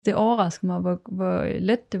Det overraskede mig, hvor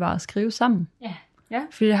let det var at skrive sammen. Ja. Ja.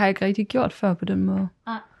 Fordi det har jeg ikke rigtig gjort før på den måde.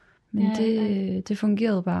 Nej. Men det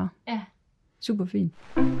fungerede bare. Ja. Super fint.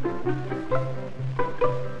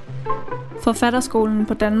 Forfatterskolen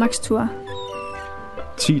på Danmarkstur.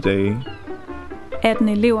 10 dage. 18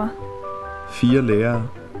 elever. 4 lærere.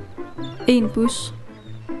 1 bus.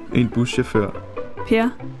 1 buschauffør. Per.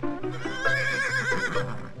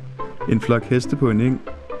 En flok heste på en eng.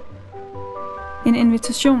 En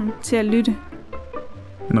invitation til at lytte.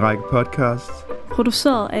 En række podcasts.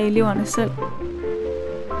 Produceret af eleverne selv.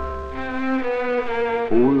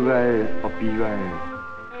 Hovedveje og biveje.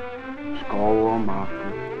 Skove og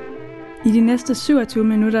marker. I de næste 27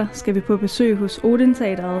 minutter skal vi på besøg hos Odin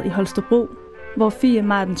Teatret i Holstebro, hvor Fie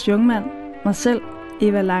Martens Ljungmann, mig selv,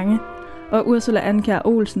 Eva Lange og Ursula Andkjær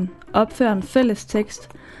Olsen opfører en fællestekst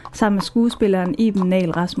sammen med skuespilleren Iben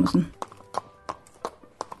Nagel Rasmussen.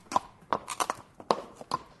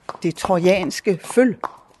 Det trojanske føl.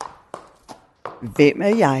 Hvem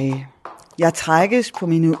er jeg? Jeg trækkes på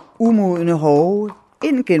mine umodne hove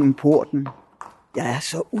ind gennem porten. Jeg er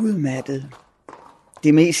så udmattet.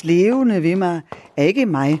 Det mest levende ved mig er ikke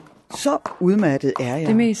mig. Så udmattet er jeg.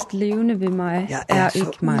 Det mest levende ved mig Jeg er så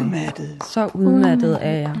ikke mig. udmattet. Så udmattet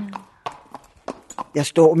er jeg. Jeg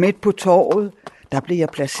står midt på torvet. Der blev jeg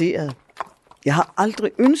placeret. Jeg har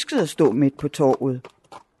aldrig ønsket at stå midt på torvet.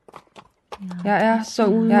 Jeg er så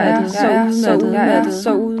udmattet. Jeg er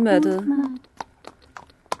så udmattet.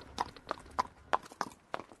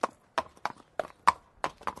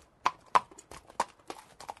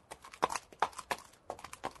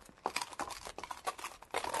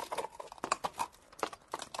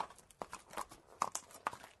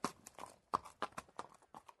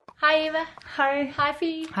 Hej Eva. Hej. Hej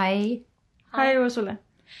Fie. Hej. Hej Ursula.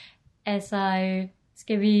 Altså,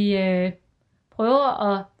 skal vi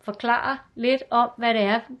prøve at forklare lidt om, hvad det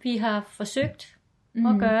er, vi har forsøgt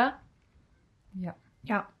at gøre?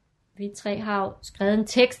 Ja. Vi 3 har jo skrevet en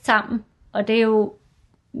tekst sammen, og det er jo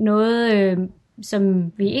noget,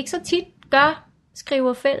 som vi ikke så tit gør,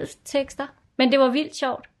 skriver fælles tekster. Men det var vildt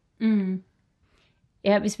sjovt. Mm.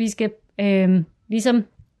 Ja, hvis vi skal ligesom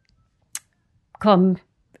komme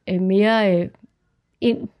mere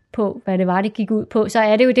ind på, hvad det var, det gik ud på, så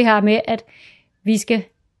er det jo det her med, at vi skal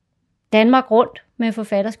Danmark rundt med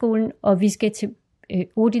Forfatterskolen, og vi skal til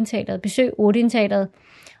Odin Teatret, besøge Odin Teatret,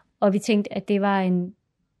 og vi tænkte, at det var en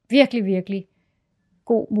virkelig, virkelig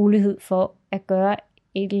god mulighed for at gøre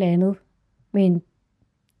et eller andet med en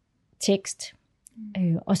tekst.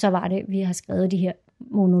 Og så var det, vi har skrevet de her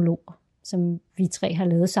monologer, som vi 3 har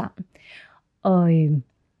lavet sammen.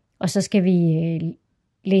 Og så skal vi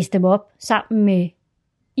læse dem op sammen med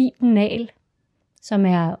Iben Nagel, som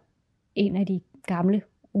er en af de gamle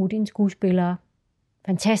Odin skuespillere.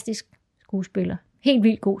 Fantastisk skuespiller. Helt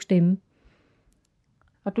vildt god stemme.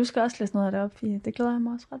 Og du skal også læse noget af det op, Fie. Det glæder jeg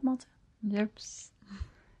mig også ret meget til. Jeps.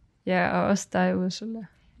 Ja, og også dig, Ursula.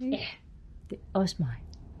 Ja, det er også mig.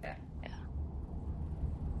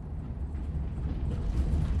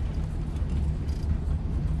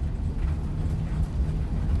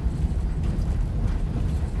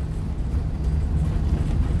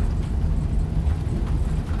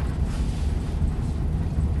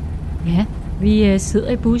 Ja, vi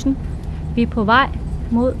sidder i bussen. Vi er på vej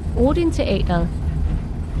mod Odin Teatret.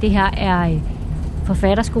 Det her er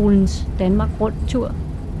Forfatterskolens Danmark rundt-tur.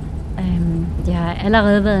 Det har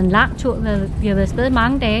allerede været en lang tur. Vi har været afsted i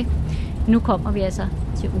mange dage. Nu kommer vi altså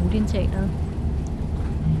til Odin Teatret,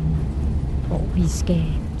 hvor vi skal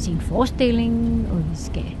se en forestilling, og vi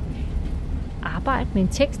skal arbejde med en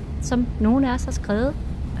tekst, som nogen af os har skrevet,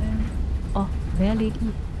 og være lidt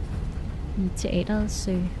i teatrets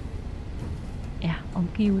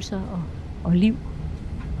omgivelser og liv.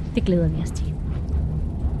 Det glæder vi os til.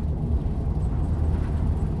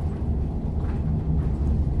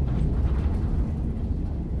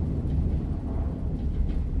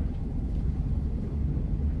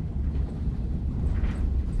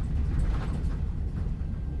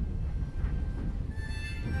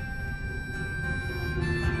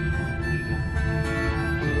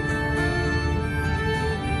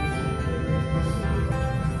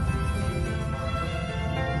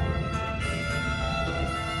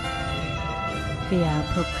 Vi er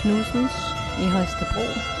på Knudsens i Holstebro,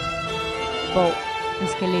 hvor vi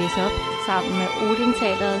skal læse op sammen med Odin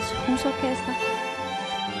Teatrets husorkester,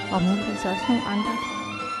 og muligvis også nogle andre.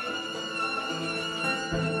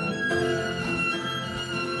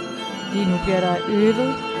 Lige nu bliver der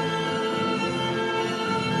øvet.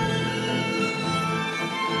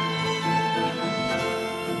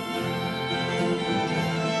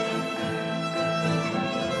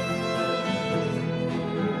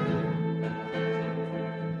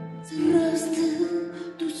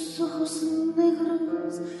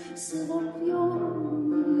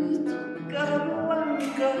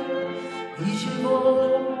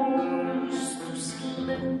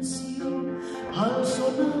 canción al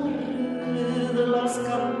sonar de las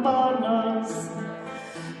campanas.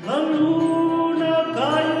 La luna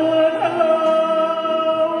cayó en el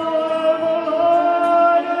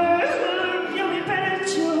agua, limpia mi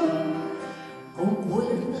pecho con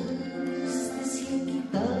cuerdas de 100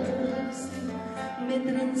 guitarras, me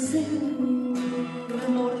trancé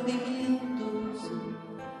remordimientos.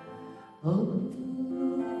 Oh.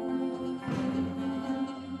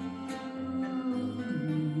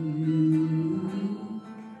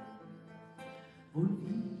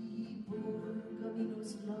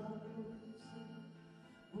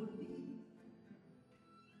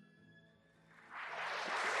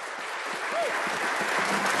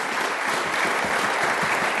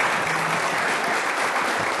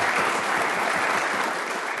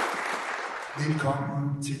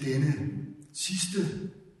 Velkommen til denne sidste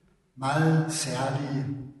meget særlige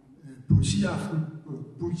poesiaften,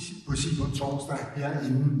 poesi på torsdag her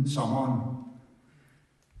inden sommeren.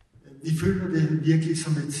 Vi føler det virkelig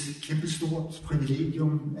som et kæmpestort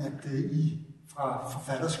privilegium, at I fra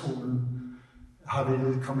Forfatterskolen har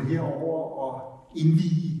vel kommet herover og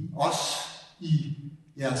indvige os i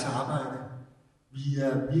jeres arbejde. Vi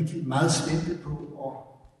er virkelig meget spændte på at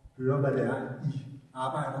høre, hvad det er, I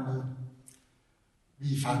arbejder med. Vi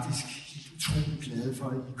er faktisk helt utroligt glade for,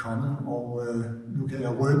 at I er kommet, og nu kan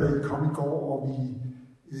jeg røbe, at I kom i går, og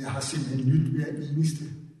vi har simpelthen nyt hver eneste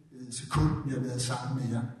sekund, vi har været sammen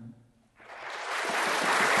med jer.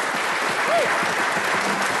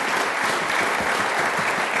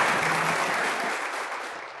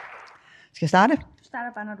 Skal jeg starte? Du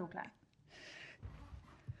starter bare, når du er klar.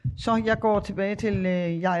 Så jeg går tilbage til,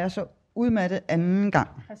 jeg er så udmattet anden gang.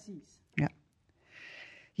 Præcis. Ja.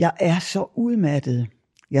 Jeg er så udmattet.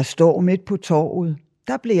 Jeg står midt på torvet.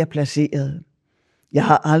 Der blev jeg placeret. Jeg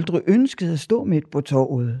har aldrig ønsket at stå midt på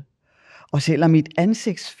torvet. Og selvom mit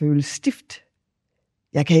ansigt føles stift,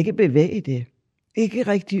 jeg kan ikke bevæge det. Ikke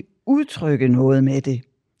rigtig udtrykke noget med det,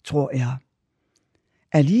 tror jeg.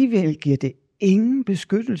 Alligevel giver det ingen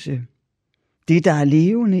beskyttelse. Det, der er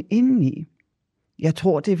levende indeni. Jeg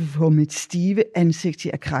tror, det vil få mit stive ansigt til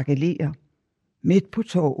at krakelere. Midt på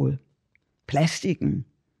torvet. Plastikken.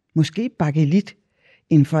 Måske bakelit.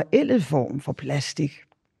 En forældet form for plastik.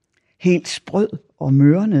 Helt sprød og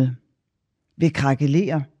mørnet. Vil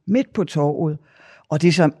krakelere midt på torvet. Og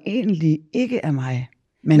det, som egentlig ikke er mig.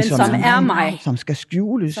 Men som er mig. Som skal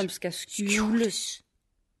skjules. Som skal skjules.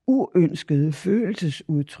 Uønskede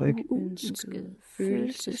følelsesudtryk. Uønskede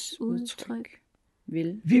følelsesudtryk.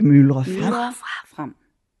 Vi myldrer frem.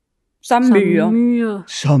 Som myrer.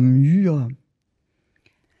 Som myrer.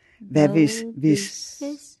 Hvad hvis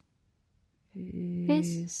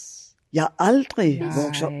jeg aldrig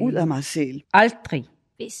vokser ud af mig selv? Aldrig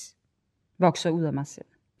vokser ud af mig selv.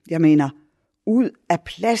 Jeg mener, ud af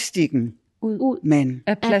plastikken. Men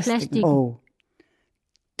af plastikken. Og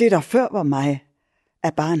det, der før var mig,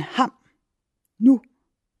 er bare en ham. Nu.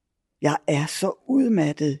 Jeg er så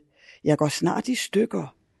udmattet. Jeg går snart i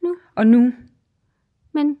stykker. Og nu.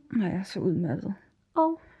 Men. Jeg er så udmattet.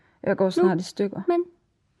 Og. Jeg går snart i stykker. Men.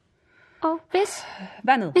 Og hvis.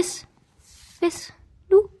 Vandet. Hvis.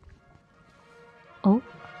 Nu. Og.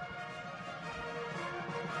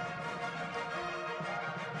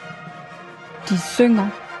 De synger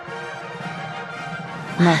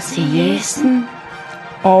Marseillesen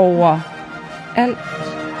over alt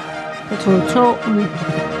på torvet.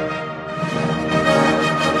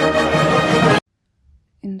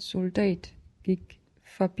 En soldat gik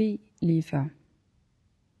forbi lige før.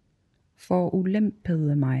 For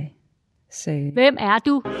ulempede mig, sagde. Hvem er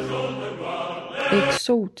du?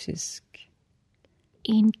 Eksotisk.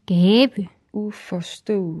 En gave.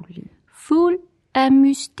 Uforståelig. Fuld af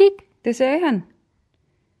mystik. Det sagde han.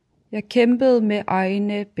 Jeg kæmpede med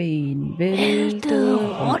egne ben, væltede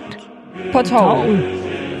rundt på torvet.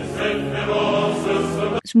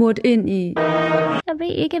 Smurt ind i. Jeg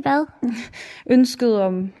ved ikke hvad. Ønsket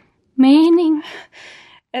om mening.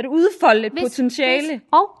 At udfolde et potentiale.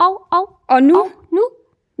 Og nu.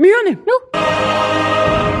 Myrerne. Nu.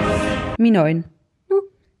 Mine øjne. Nu.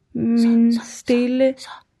 Min stille,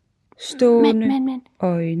 stående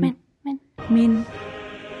øjne. Min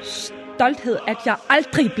stolthed, at jeg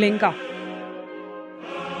aldrig blinker.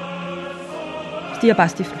 Stiger bare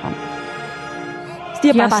stift frem.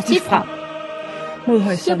 Stiger bare stift frem. Mod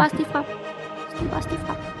horisonten. Stiger bare stift frem. Stiger bare stift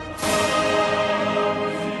frem.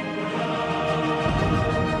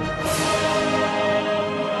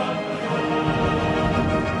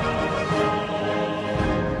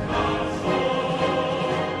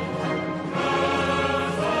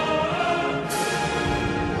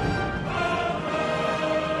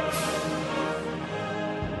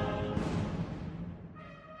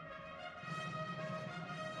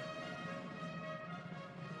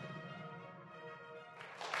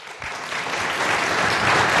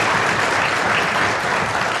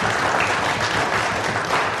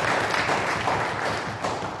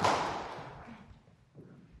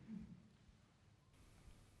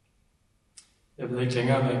 ved ikke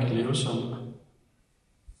længere, hvad jeg kan leve som.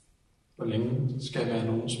 Hvor længe skal jeg være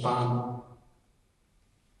nogens barn?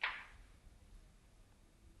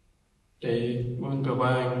 Dage uden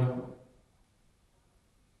berøring.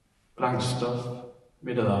 Blankt stof,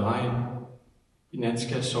 midtet af regn. I nat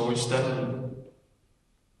skal jeg sove i stallen.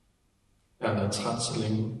 Jeg har været træt så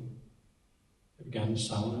længe. Jeg vil gerne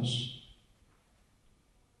savnes.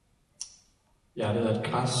 Hjertet er et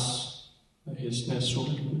græs, og hestene er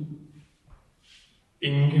sultne.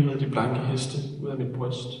 Ingen kan ride de blanke heste ud af mit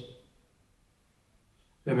bryst.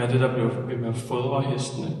 Hvem er det, der bliver ved med at fodre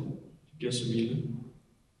hestene? De bliver så vilde.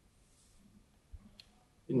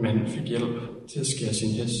 En mand fik hjælp til at skære sin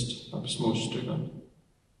hest op i små stykker.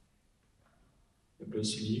 Jeg blev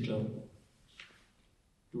så ligeglad.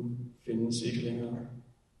 Du findes ikke længere.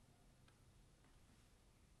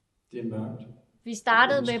 Det er mørkt. Vi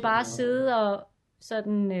startede med bare at sidde og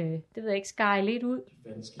sådan, det ved jeg ikke, skære lidt ud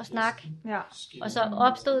og snakke. Ja. Og så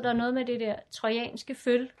opstod der noget med det der trojanske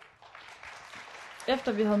føl.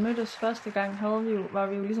 Efter vi havde mødtes første gang, var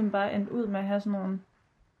vi jo ligesom bare endt ud med at have sådan nogle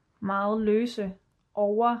meget løse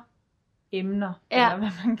overemner, eller hvad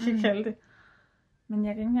man kan kalde det. Men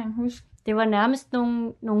jeg kan ikke engang huske. Det var nærmest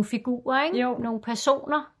nogle figurer, ikke? Jo. Nogle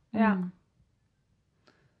personer. Ja.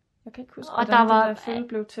 Jeg kan ikke huske, Og hvordan der var, det der følge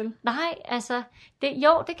blev til. Nej, altså,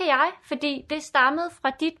 det kan jeg, fordi det stammede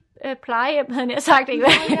fra dit plejehjem, havde jeg sagt, ikke?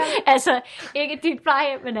 Altså, ikke dit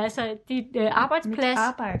plejehjem, men altså dit arbejdsplads. Mit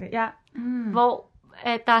arbejde, ja. Hvor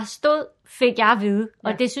der stod, fik jeg at vide,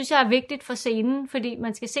 og det synes jeg er vigtigt for scenen, fordi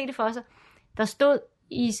man skal se det for sig. Der stod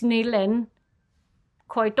i sådan et eller andet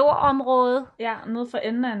korridorområde. Ja, nede for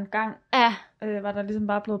enden af en gang, var der ligesom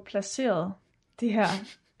bare blevet placeret de her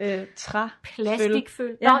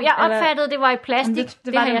plastikføl. Nå, jeg opfattede, det var i plastik.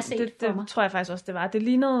 Det har jeg set for mig. Det tror jeg faktisk også, det var. Det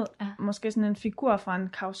lignede måske sådan en figur fra en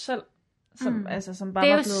karusel, som, altså, som bare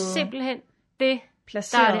var blevet... Det er jo simpelthen det,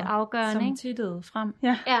 placeret, der er det afgørende, som ikke? tittede frem.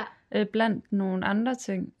 Ja. Blandt nogle andre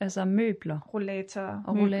ting, altså møbler.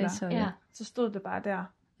 Rollator, ja. Så stod det bare der.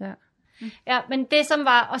 Ja. Ja, men det som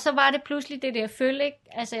var, og så var det pludselig det der følge, ikke?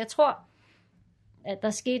 Altså jeg tror, at der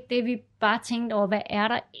skete det, vi bare tænkte over, hvad er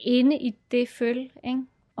der inde i det følge, ikke?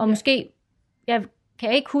 Og måske, jeg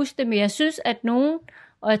kan ikke huske det, men jeg synes, at nogen,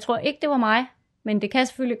 og jeg tror ikke, det var mig, men det kan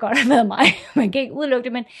selvfølgelig godt have været mig, man kan ikke udelukke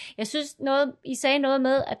det, men jeg synes, I sagde noget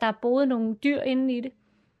med, at der boede nogle dyr inde i det.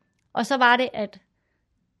 Og så var det, at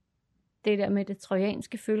det der med det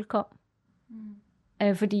trojanske følge kom.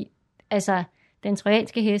 Fordi, altså, den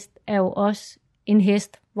trojanske hest er jo også en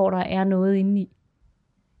hest, hvor der er noget inde i.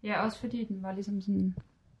 Ja, også fordi den var ligesom sådan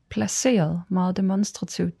placeret meget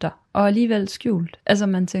demonstrativt der, og alligevel skjult. Altså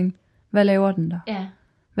man tænkte, hvad laver den der? Ja.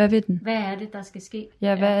 Hvad vil den? Hvad er det, der skal ske?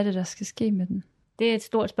 Ja, hvad er det, der skal ske med den? Det er et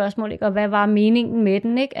stort spørgsmål, ikke? Og hvad var meningen med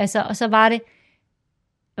den, ikke? Altså, og så var det,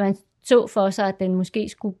 man så for sig, at den måske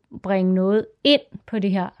skulle bringe noget ind på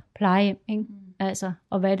det her plejehjem, ikke? Altså,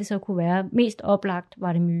 og hvad det så kunne være. Mest oplagt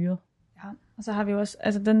var det myrer. Ja, og så har vi også,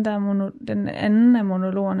 altså den anden af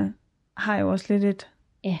monologerne, har jo også lidt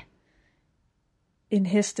en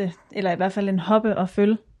heste, eller i hvert fald en hoppe og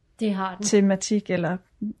følge. Det har den. Tematik, eller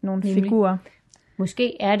nogle figurer.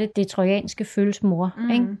 Måske er det trojanske følges mor,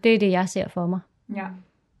 ikke? Det er det, jeg ser for mig. Ja.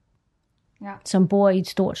 Som bor i et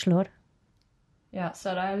stort slot. Ja, så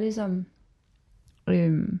der er ligesom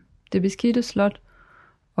det beskidte slot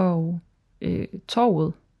og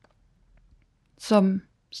torvet som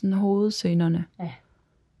sådan hovedscenerne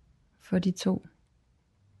for de to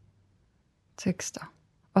tekster.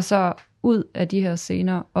 Og så ud af de her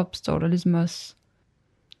scener opstår der ligesom også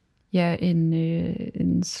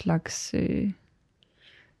en slags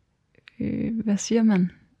hvad siger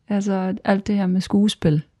man? Altså alt det her med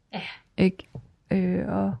skuespil. Ja. Ikke?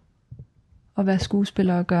 Og hvad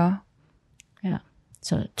skuespillere gør. Ja.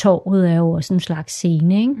 Så torvet er jo også en slags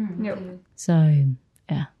scene, ikke? Jo. Så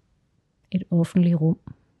et offentligt rum.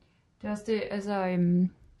 Det er også det, altså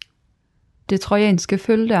det trojanske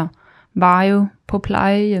følge der var jo på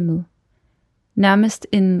plejehjemmet nærmest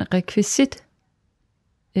en rekvisit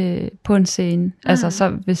på en scene. Altså så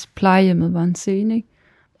hvis plejehjemmet var en scene, ikke?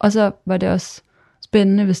 Og så var det også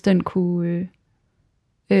spændende, hvis den kunne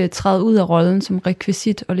træde ud af rollen som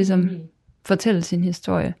rekvisit og ligesom fortælle sin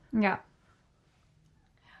historie. Ja.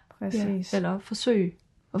 Præcis. Ja, eller forsøge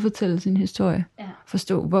at fortælle sin historie. Ja.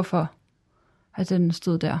 Forstå, hvorfor at den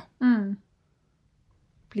stod der.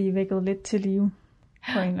 Blive vækket lidt til live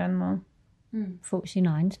på en eller anden måde. Få sin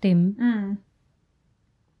egen stemme.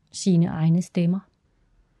 Sine egne stemmer.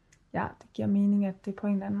 Ja, det giver mening, at det på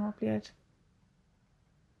en eller anden måde bliver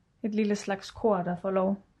et lille slags kor, der får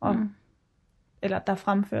lov, eller der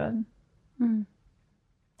fremfører den.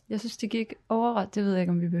 Jeg synes, det gik overraskende. Det ved jeg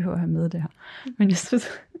ikke, om vi behøver at have med det her. Men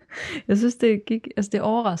jeg synes det gik. Altså, det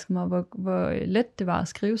overraskede mig, hvor let det var at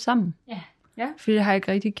skrive sammen. Ja. Ja. Fordi det har jeg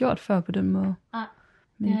ikke rigtig gjort før på den måde. Nej.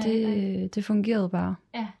 Men det fungerede bare.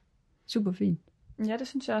 Ja. Super fint. Ja, det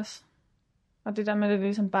synes jeg også. Og det der med, at det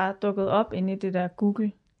ligesom bare dukkede op ind i det der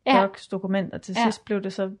Google Docs dokument, og til sidst blev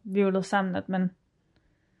det så virvlet sammen, at man...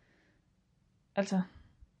 Altså,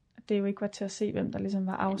 det jo ikke var til at se, hvem der ligesom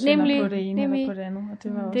var afsender på det ene eller på det andet. Og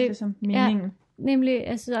det var også ligesom meningen. Ja, nemlig,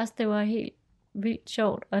 jeg synes også, det var helt vildt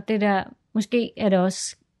sjovt. Og det der, måske er det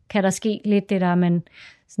også, kan der ske lidt det der, man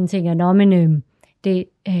sådan tænker, nå, men det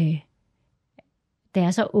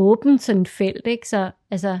er så åbent sådan et felt, ikke? Så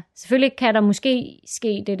altså, selvfølgelig kan der måske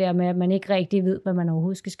ske det der med, at man ikke rigtig ved, hvad man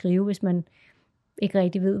overhovedet skal skrive, hvis man ikke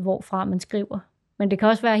rigtig ved, hvorfra man skriver. Men det kan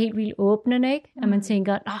også være helt vildt åbnende, ikke? At man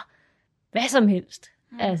tænker, nå, hvad som helst.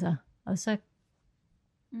 Altså, og så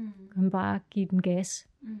kan man bare give den gas.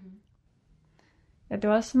 Ja, det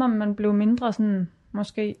var også som om, man blev mindre sådan,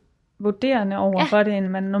 måske vurderende over for det, end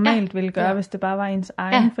man normalt ville gøre, hvis det bare var ens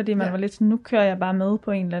egen, fordi man var lidt sådan, nu kører jeg bare med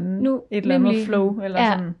på en eller anden, et eller andet flow,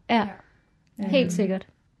 eller sådan. Ja, helt sikkert.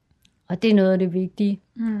 Og det er noget af det vigtige,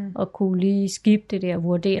 at kunne lige skifte det der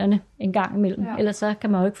vurderende en gang imellem. Ja. Ellers så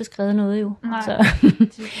kan man jo ikke få skrevet noget jo. Nej.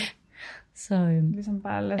 Så ligesom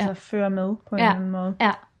bare lade sig føre med på en eller anden måde.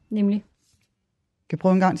 Ja, nemlig. Kan jeg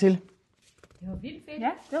prøve en gang til? Det var vildt fedt.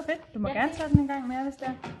 Ja, det var fedt. Du må gerne tage den en gang mere, hvis det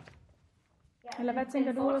er. Eller hvad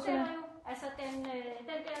tænker du, Ursula? Altså, den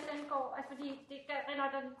går, altså fordi det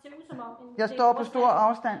ser ud som om... Jeg står på stor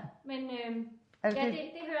afstand. Men det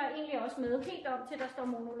hører egentlig også med, helt op til, der står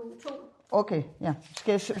monolog 2. Okay, ja.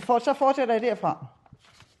 Så fortsætter jeg derfra.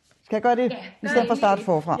 Skal jeg gøre det? I stedet for at starte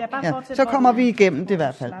forfra. Ja, så kommer vi igennem det i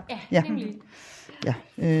hvert fald. Ja, nemlig. Ja,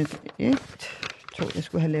 1, 2, jeg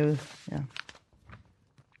skulle have lavet... Ja.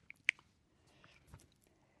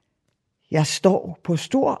 Jeg står på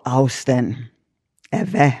stor afstand af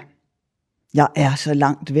hvad? Jeg er så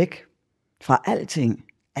langt væk fra alting,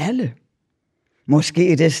 alle.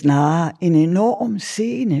 Måske er det snarere en enorm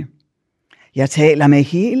scene. Jeg taler med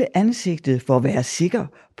hele ansigtet for at være sikker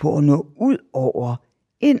på at nå ud over,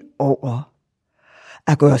 ind over.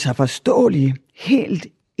 At gøre sig forståelig helt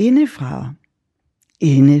indefra.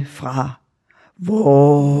 Indefra.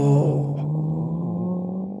 Hvor?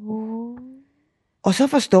 Og så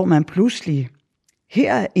forstår man pludselig,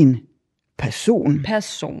 her er en person.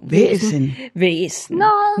 Væsen.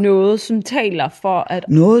 Noget, som taler for at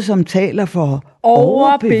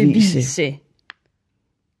overbevise.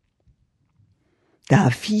 Der er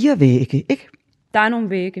 4 vægge, ikke? Der er nogle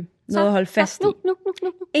vægge. Noget at holde fast i. Nu.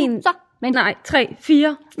 3,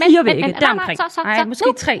 4 vægge. Deromkring. Nej,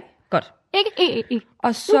 måske 3. Godt. Ikke.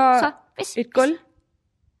 Og så et gulv.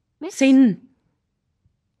 Scenen.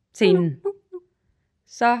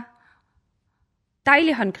 Så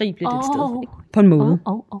dejligt håndgribeligt et sted. På en måde.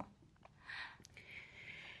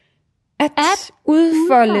 At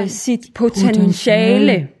udfolde sit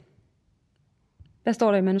potentiale. Hvad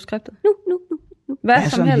står der i manuskriptet? Nu. Hvad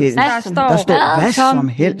som helst. Der står hvad som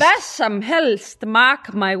helst. Hvad som helst.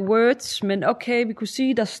 Mark my words. Men okay, vi kunne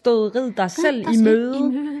sige, der stod rid dig selv i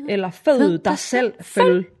møde. Eller fød dig selv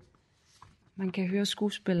føl. Man kan høre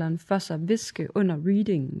skuespilleren for sig viske under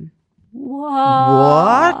readingen.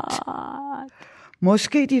 What?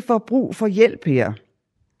 Måske de får brug for hjælp her.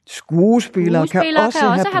 Skuespillere kan også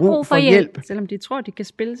have brug for hjælp. Selvom de tror, de kan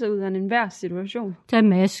spille sig ud af enhver situation. Tag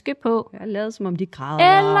maske på. Jeg har lavet som om de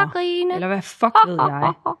græder. Eller grine. Eller hvad fuck ved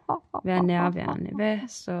jeg. Vær nærværende. Hvad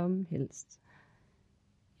som helst.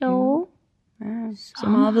 Jo. Ja, så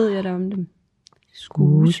meget ved jeg da om dem.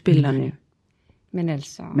 Skuespillerne. Men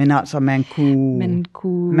altså, man kunne.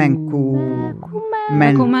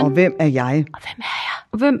 Og hvem er jeg?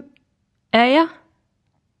 Og hvem er jeg?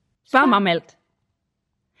 Spørg mig om alt.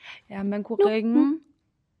 Ja, man kunne ringe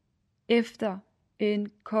efter en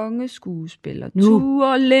kongeskuespiller.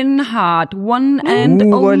 Ture Lindhardt, one and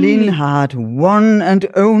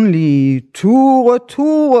only. Ture!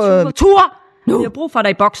 Vi har brug for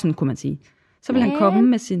dig i boksen, kunne man sige. Så vil han komme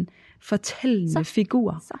med sin fortællende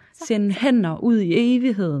figur. Sende hænder ud i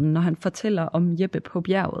evigheden, når han fortæller om Jeppe på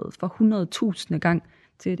bjerget for 100.000 gang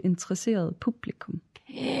til et interesseret publikum.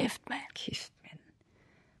 Kæft, mand.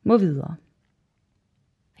 Må videre.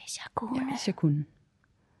 Hvis jeg kunne.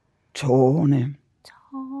 Tårne.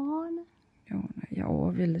 Jo, jeg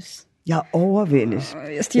overvældes.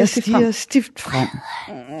 Jeg stiger stift frem.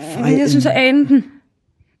 Jeg synes, at ane den.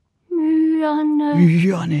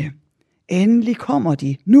 Myrerne. Endelig kommer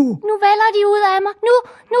de. Nu vælger de ud af mig. Nu.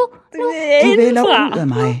 De vælger ud af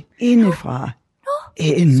mig. Indefra.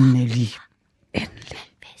 Endelig.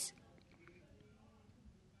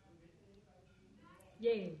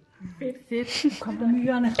 Fedt. Nu kommer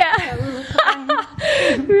myrerne. Ja.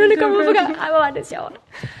 Myrerne kommer ud på gang. Ej, hvor var det sjovt.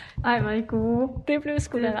 Ej, hvor er I gode. Det blev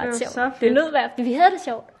sgu da ret sjovt. Så fedt. Det lød i hvert fald. Vi havde det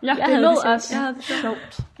sjovt. Ja, Jeg det havde lød det sjovt. også. Jeg havde det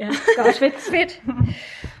sjovt. Ja, godt. Fedt.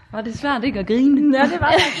 Var det svært ikke at grine? Ja, det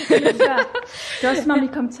var faktisk lidt svært. Det var også, som om I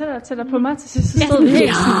kom tættere på mig til sidst. Så stod vi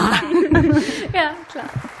helt Ja,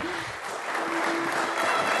 klar.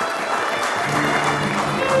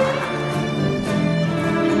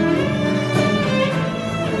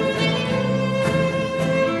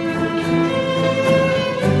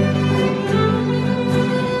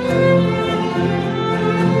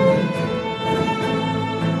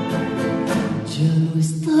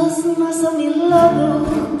 Estás más a mi lado,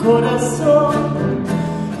 corazón.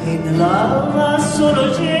 En el alma solo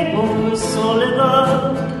llevo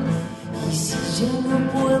soledad. Y si ya no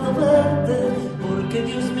puedo verte, porque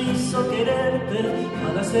Dios me hizo quererte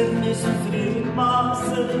para hacerme sufrir más.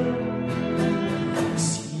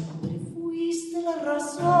 Siempre fuiste la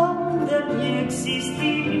razón de mi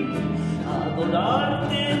existir.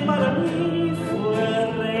 Adorarte para mí fue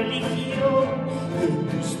religión. Y en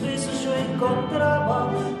tus besos yo encontraba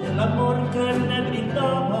el amor que me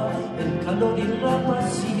brindaba, el calor y la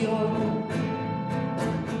pasión.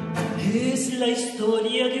 Es la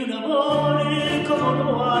historia de un amor como no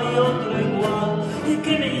hay otro igual,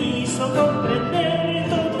 que me hizo comprender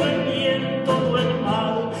todo el bien, todo el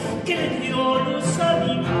mal, que le dio luz a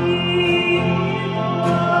mi vida,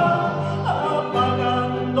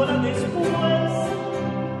 apagándola después.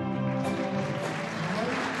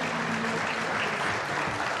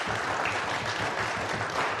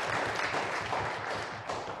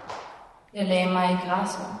 Jeg lagde mig i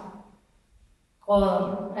græsset.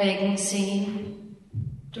 Gråden er ikke en scene.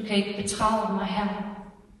 Du kan ikke betrage mig her.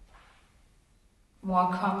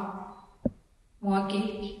 Mor kom. Mor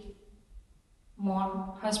gik.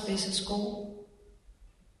 Mor har spidse sko.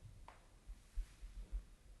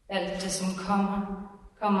 Alt det, som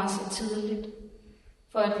kommer så tidligt,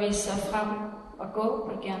 for at vise sig frem og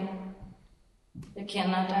gå igen. Jeg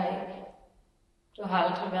kender dig ikke. Du har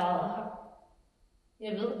aldrig været her.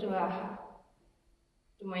 Jeg ved, du er her.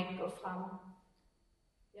 Du må ikke gå frem.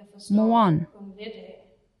 Jeg forstår Moren. kun lidt af,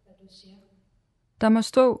 hvad du siger. Der må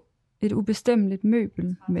stå et ubestemmeligt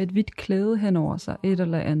møbel med et hvidt klæde hen over sig et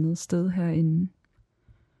eller andet sted herinde.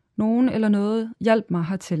 Nogen eller noget hjalp mig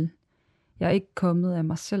hertil. Jeg er ikke kommet af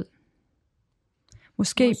mig selv.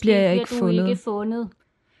 Måske bliver jeg ikke fundet.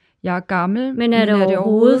 Jeg er gammel, Men er der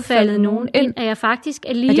overhovedet faldet nogen ind, at jeg faktisk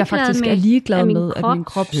er ligeglad med, at min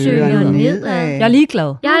krop søger nedad? Jeg er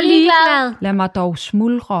ligeglad. Jeg er ligeglad. Lad mig dog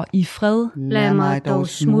smuldre i fred. Lad mig dog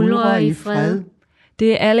smuldre i fred.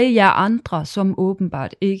 Det er alle jer andre, som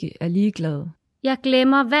åbenbart ikke er ligeglade. Jeg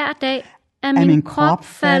glemmer hver dag, at min krop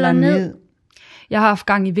falder ned. Jeg har haft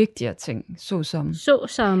gang i vigtigere ting,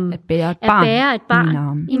 såsom at bære et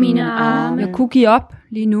barn, i mine arme. Jeg kunne give op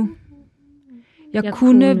lige nu. Jeg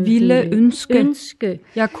kunne ville ønske.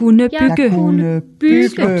 Jeg kunne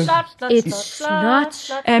bygge et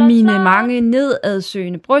slot af mine mange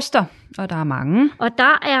nedadsøgende bryster. Og der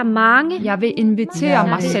er mange. Jeg vil invitere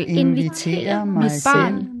mig selv. Mit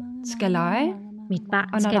barn skal lege.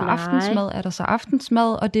 Og når der er aftensmad, er der så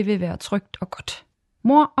aftensmad, og det vil være trygt og godt.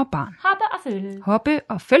 Mor og barn. Hoppe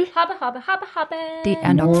og føl. Hoppe. Det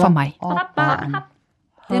er nok for mig.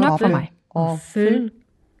 Det er nok for mig. Og føl.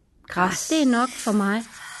 Græs. Det er nok for mig.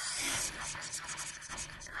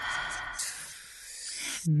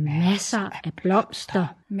 Masser af blomster.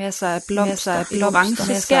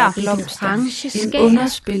 Orange skær blomster. En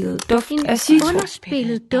underspillet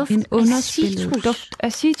duft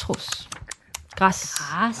af citrus. Græs.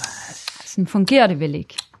 Sådan fungerer det vel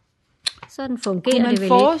ikke? Sådan fungerer det vel ikke?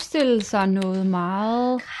 Kunne man forestille sig noget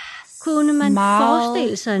meget... Kunne man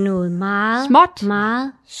forestille sig noget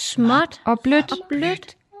meget småt og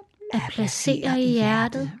blødt at placere i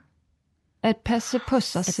hjertet? At passe på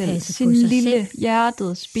sig selv, sin lille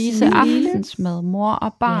hjertet, spise aftensmad, mor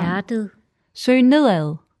og barn. Hjertet. Søg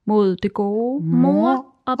nedad mod det gode. Mor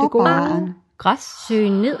og barn. Græs. Søg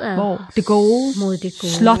nedad hvor det gode. Mod det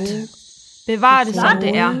gode. Slot. Bevar det, som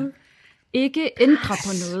det er. Ikke ændre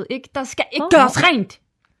på noget. Der skal ikke gøres rent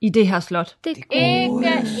i det her slot. Ikke.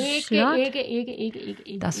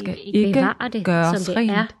 Der skal ikke gøres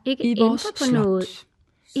rent i vores slot.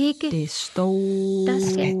 Det store. Der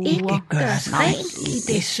skal ikke gøres rent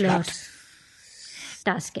i det slot.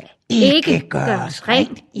 Der skal ikke gøres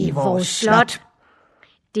rent i vores slot.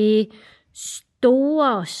 Det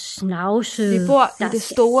store snavsede. Vi bor i det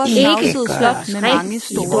store snavsede slot med mange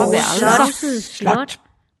store værelser.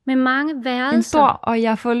 Med mange værelser. En stor, og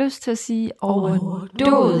jeg får lyst til at sige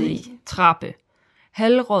overdådig trappe.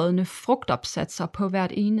 halvrådne frugtopsatser på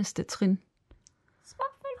hvert eneste trin.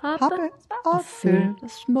 Hoppe og føl.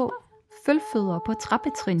 Små følfødder på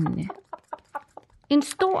trappetrinene. En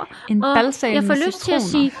balsam jeg får med lyst til at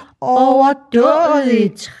sige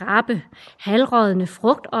overdådig trappe. Halvrådne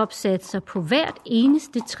frugtopsatser på hvert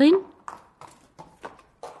eneste trin.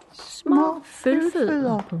 Små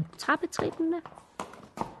følfødder på trappetrinene.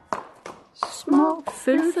 Små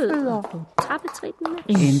følfødder på trappetrinene.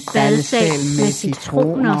 En balsam med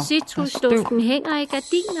citroner. Citrusduften hænger i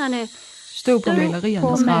gardinerne. Støv på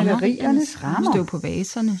maleriernes rammer. Støv på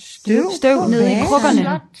vaserne. Støv nede i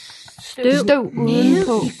krukkerne. Støv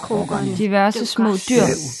udenpå. Diverse små dyr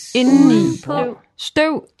indeni.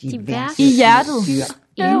 Støv i hjertet.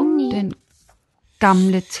 Den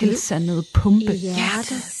gamle tilsandede pumpe.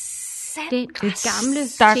 Det gamle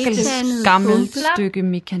stakkels gammelt stykke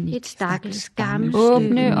mekanik. Et stakkels gammelt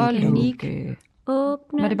Åbne og lukke.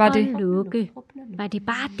 Var det bare det? Lukke. Var det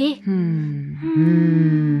bare det?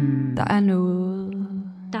 Der er noget.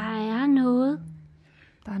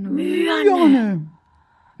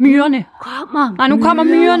 Myrerne. Kommer. Nej, nu kommer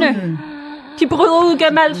myrerne. De bryder ud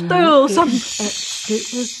gennem alt støvet.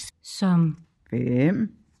 Som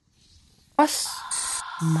Hvem? Os.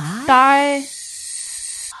 mig. Dig.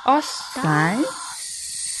 Os. Dig?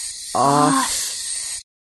 Os.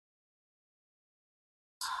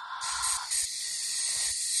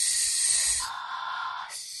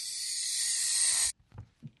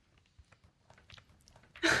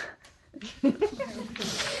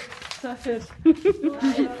 Så fedt.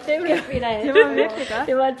 Det blev fedt af. Det var virkelig godt.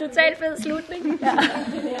 Det var en totalt fed slutning. Ja.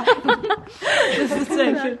 Det er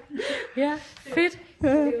totalt fedt. Ja, fedt.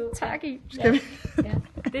 Tak, I. Ja.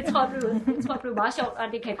 Det tror jeg blev meget sjovt, og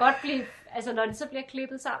det kan godt blive, altså når det så bliver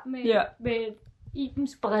klippet sammen med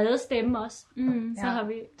Ibens brede stemme også, så har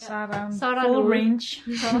vi, Så er der så er der full noget. range.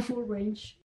 Så er der full range.